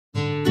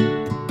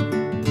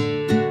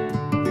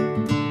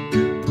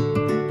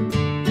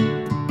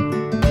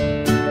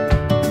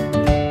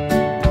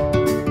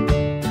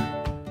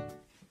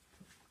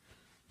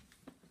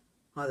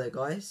Hi there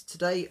guys,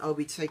 today I'll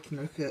be taking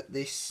a look at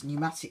this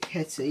Numatic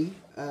Hetty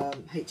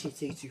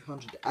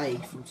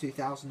HET200A from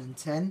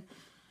 2010.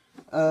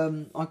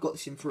 I got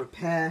this in for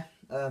repair.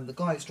 The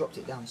guys dropped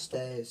it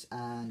downstairs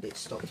and it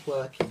stopped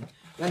working.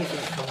 The only thing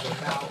that comes on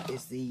now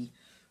is the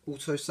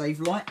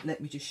autosave light.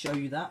 Let me just show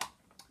you that.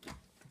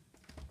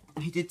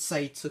 He did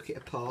say he took it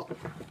apart.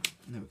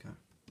 There we go.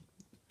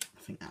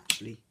 I think that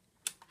actually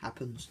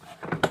happens.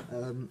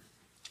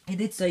 He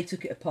did say he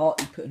took it apart,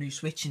 he put a new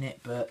switch in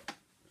it, but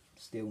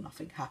still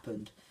nothing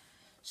happened.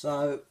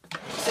 So he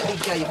said he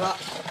gave up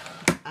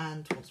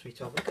and wants me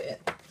to have a look at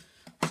it.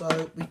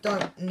 So we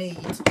don't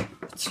need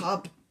a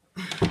tub.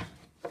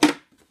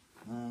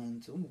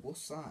 And oh,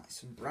 what's that?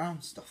 Some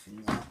brown stuff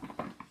in there.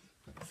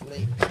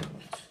 Hopefully.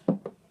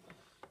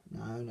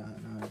 No.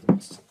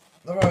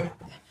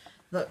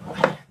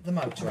 The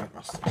motor ain't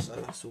rusted, so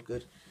that's all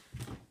good.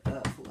 I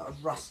thought that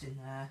was rust in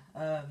there.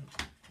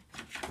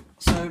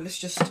 So let's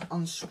just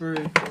unscrew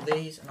all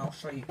these and I'll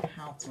show you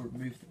how to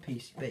remove the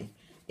PCB,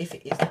 if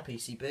it is the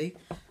PCB.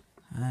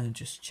 And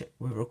just check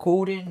we're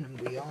recording,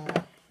 and we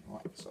are.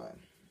 Right, so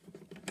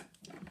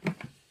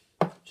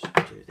just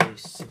do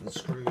these 7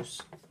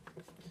 screws.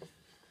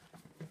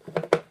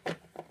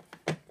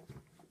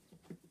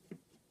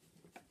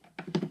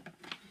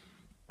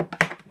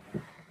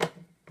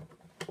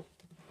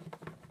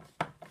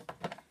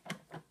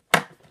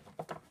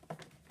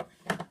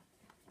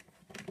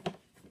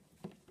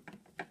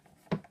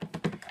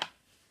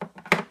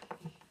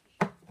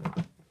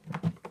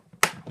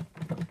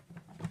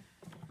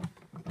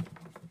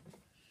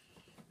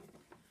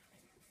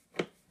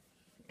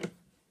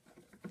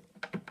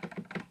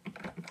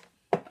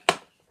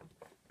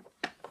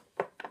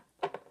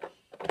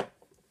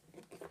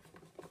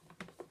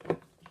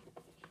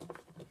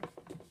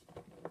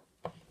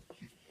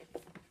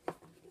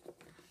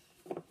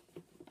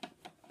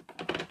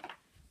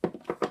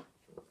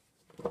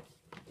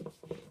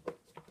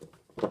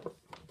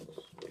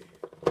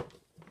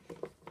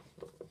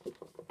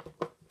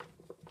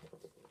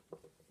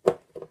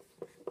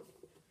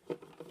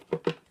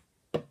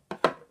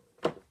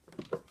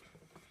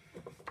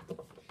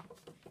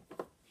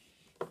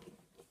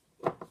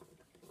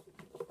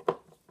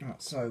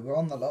 So we're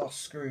on the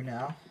last screw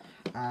now,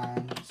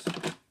 and that's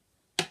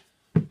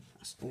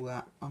all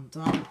that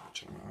undone.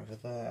 Turn it over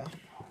there.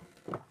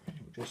 We'll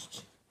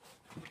just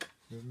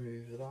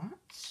remove that.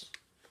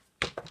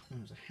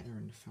 There's a hair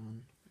in the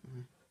fan.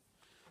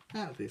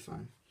 That'll be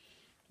fine.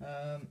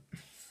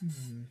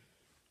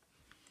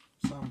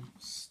 Some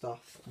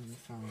stuff on the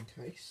fan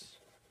case.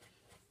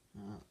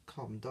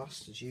 Carbon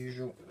dust as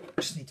usual.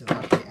 Just need to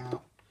vac it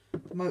out.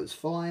 The motor's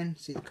fine.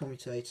 See, the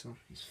commutator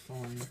is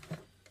fine.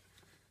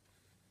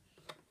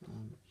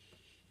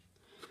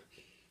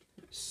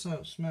 So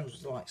it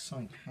smells like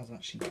something has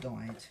actually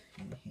died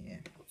in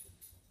here,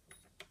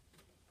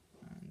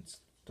 and the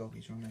dog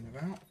is running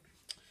about.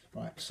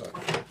 Right, so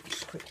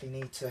just quickly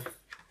need to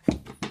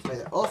take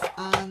that off,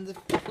 and the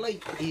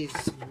plate is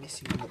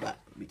missing on the back.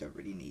 We don't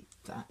really need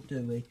that, do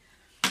we?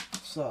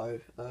 So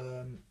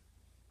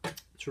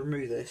to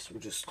remove this, we'll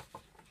just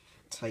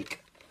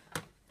take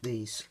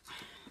these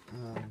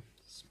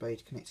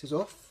spade connectors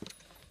off.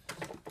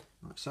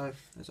 Like so.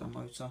 There's our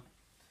motor.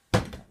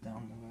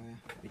 Down where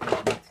we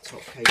don't need the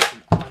top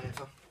casing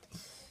either.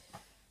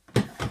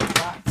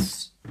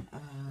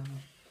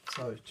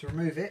 So to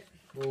remove it,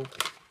 we'll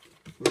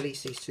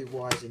release these 2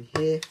 wires in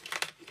here,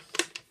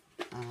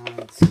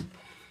 and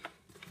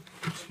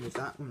just move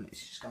that one.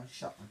 It's just going to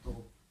shut my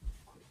door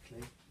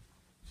quickly.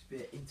 Just a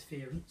bit of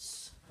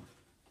interference.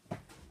 There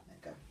you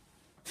go.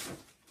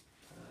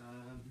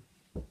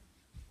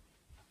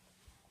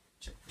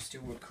 Check we're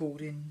still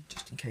recording,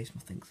 just in case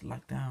my thing's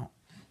lagged out.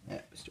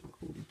 Yeah, we're still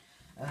recording.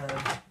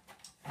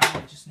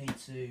 I just need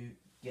to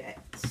get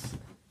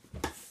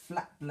a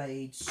flat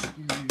blade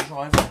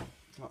screwdriver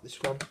like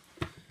this one.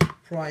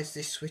 Prise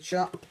this switch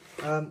up.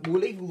 We'll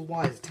leave all the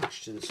wires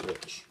attached to the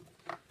switch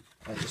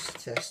just to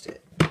test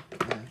it.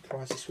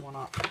 Prise this one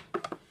up.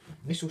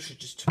 This all should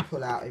just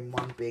pull out in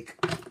one big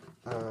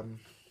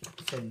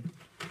thing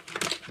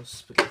of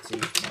spaghetti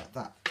like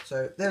that.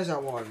 So there's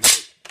our wiring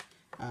loop,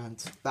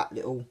 and that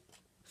little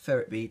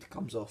ferret bead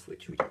comes off,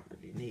 which we don't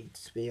really need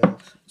to be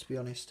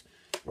honest.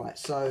 Right,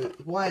 so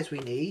the wires we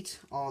need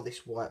are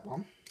this white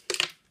one.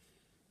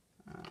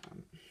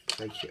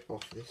 Take it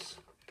off this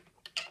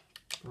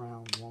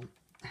brown one.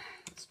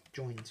 Let's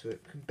join to it.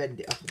 We can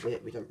bend it up a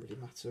bit, we don't really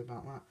matter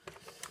about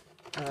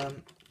that.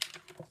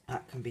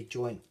 That can be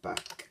joined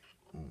back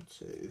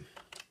onto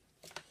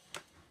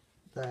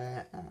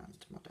there,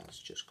 and my dad's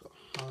just got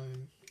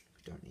home.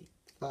 We don't need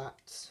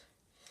that.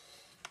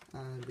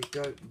 And we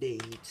don't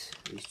need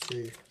these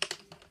 2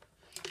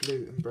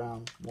 blue and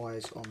brown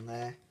wires on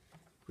there.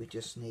 We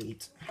just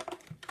need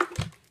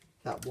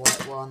that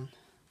white one.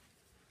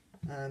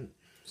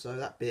 So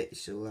that bit is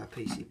still our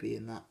PCB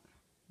and that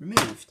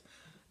removed.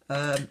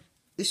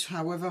 This,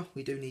 however,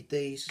 we do need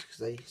these because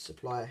they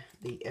supply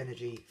the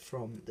energy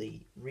from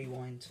the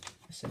rewind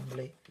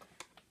assembly.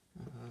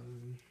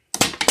 I'm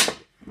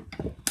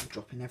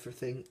dropping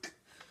everything.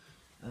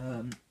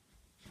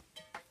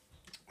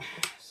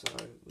 So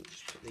we'll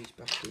just put these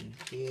back in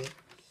here.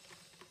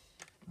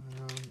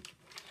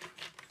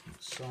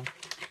 So,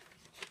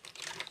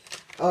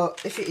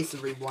 if it is the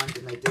rewind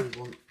and they do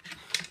want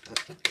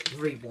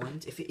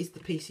rewind, if it is the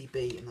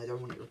PCB and they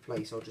don't want it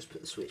replaced, I'll just put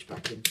the switch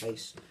back in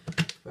place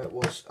where it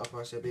was.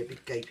 Otherwise there'll be a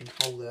big gaping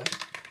hole there.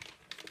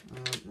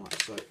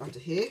 Right, so under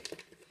here.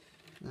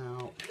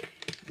 Now,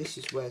 this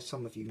is where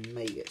some of you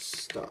may get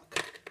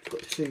stuck. I've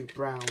got the two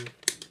brown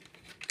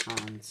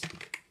and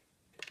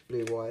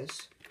blue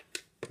wires.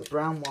 The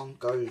brown one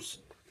goes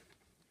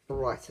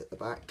right at the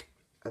back,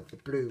 and the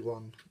blue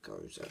one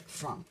goes at the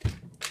front.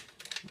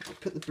 I'll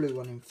put the blue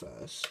one in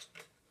first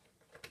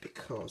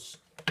because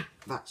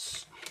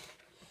that's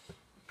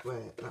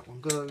where that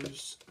one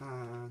goes,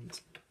 and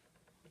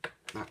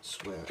that's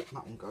where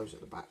that one goes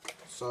at the back.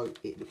 So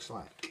it looks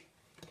like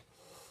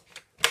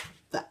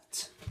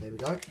that. There we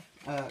go.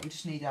 We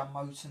just need our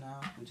motor now.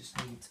 We just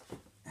need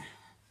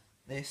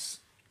this.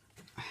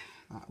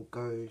 That all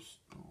goes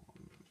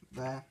on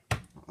there,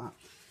 like that.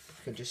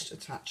 We can just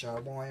attach our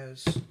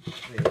wires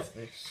with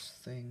this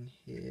thing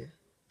here.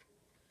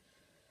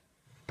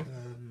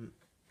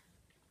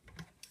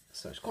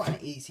 So it's quite an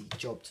easy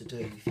job to do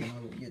if you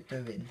know what you're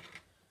doing.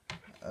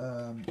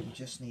 You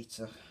just need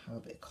to have a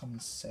bit of common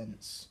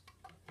sense,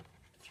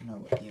 if you know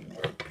what you mean.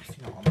 If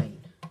you know what I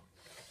mean.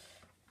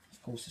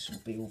 Of course, this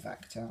will be all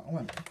vacked out. I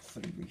won't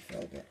fully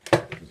refurb it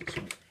because it's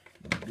going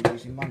to be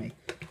losing money.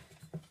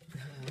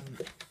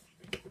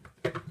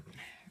 There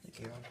we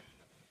go.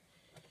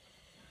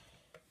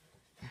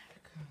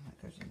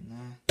 That goes in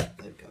there. There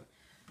we go.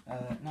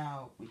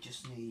 Now we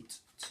just need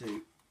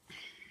to.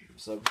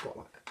 So we've got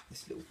like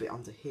this little bit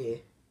under here.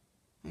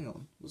 Hang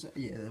on, was it?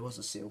 Yeah, there was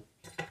a seal.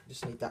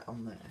 Just need that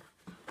on there.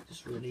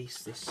 Just release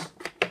this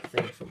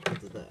thing from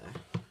under there,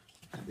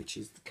 which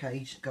is the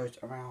cage that goes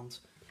around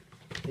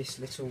this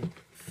little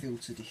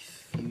filter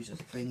diffuser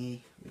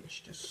thingy,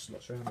 which just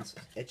slots around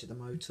the edge of the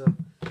motor.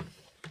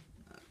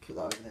 Put that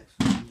over there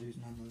so I'm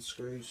losing none of the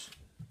screws.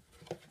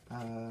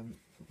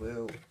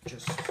 We'll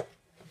just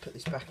put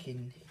this back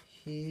in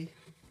here,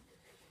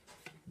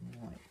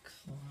 like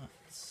that.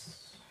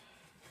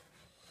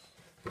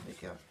 There we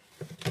go.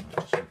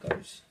 That just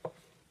goes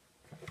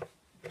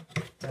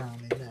down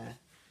in there,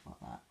 like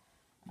that.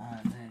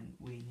 And then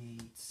we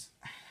need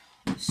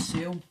the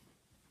seal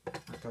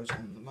that goes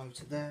on the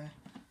motor there.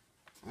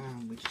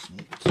 And we just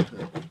need to put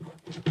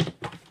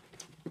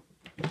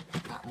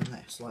that on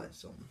there, slide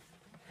this on.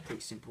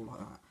 Pretty simple like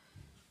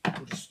that.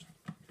 We'll just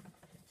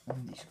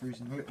wind these screws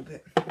in a little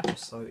bit,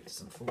 just so it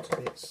doesn't fall to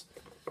bits.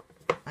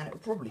 And it will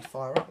probably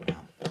fire up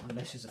now,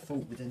 unless there's a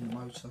fault within the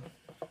motor.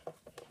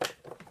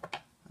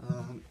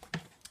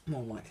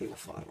 More likely it will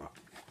fire up.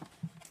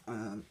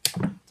 Turn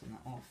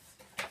that off.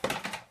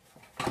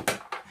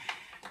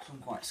 So I'm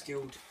quite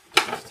skilled.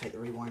 Just take the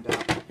rewind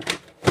out.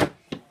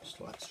 Just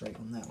slide it straight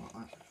on there like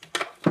that.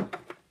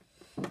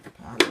 Put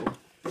our little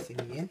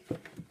thingy in.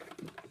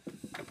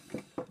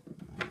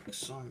 Like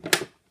so.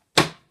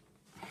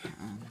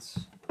 And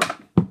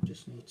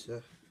just need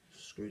to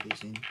screw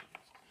these in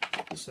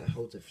just so it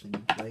holds everything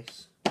in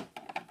place.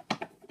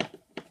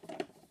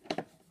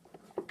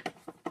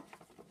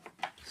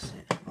 So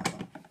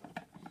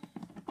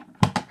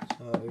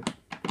there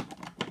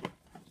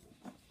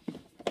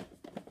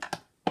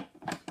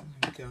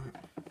we go.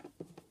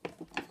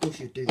 Of course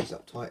you'd do these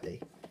up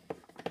tightly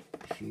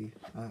if you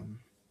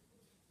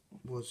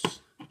was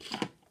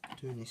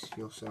doing this for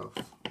yourself.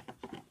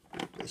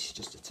 But this is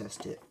just to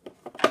test it.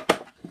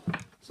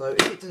 So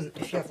if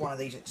you have one of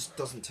these that just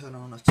doesn't turn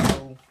on at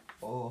all,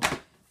 or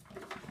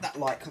that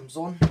light comes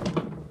on,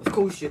 of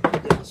course you'd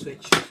put the other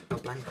switch a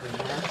blanker in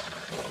there.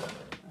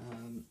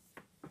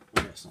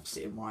 Well, it's not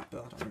sitting right,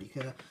 but I don't really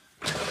care.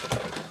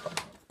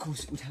 Of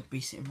course it would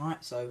be sitting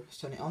right, so let's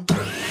turn it on. Oh,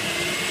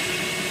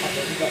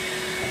 there we go.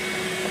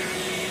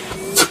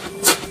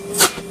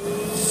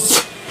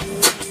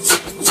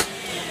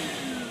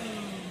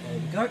 There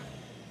we go.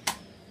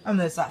 And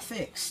there's that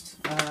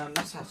fixed.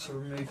 That's how to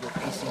remove your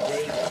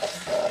PCB.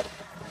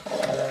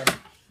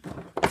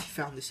 If you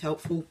found this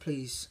helpful,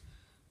 please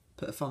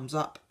put a thumbs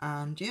up,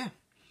 and yeah.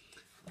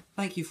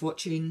 Thank you for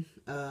watching,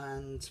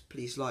 and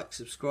please like,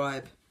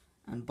 subscribe,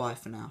 and bye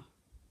for now.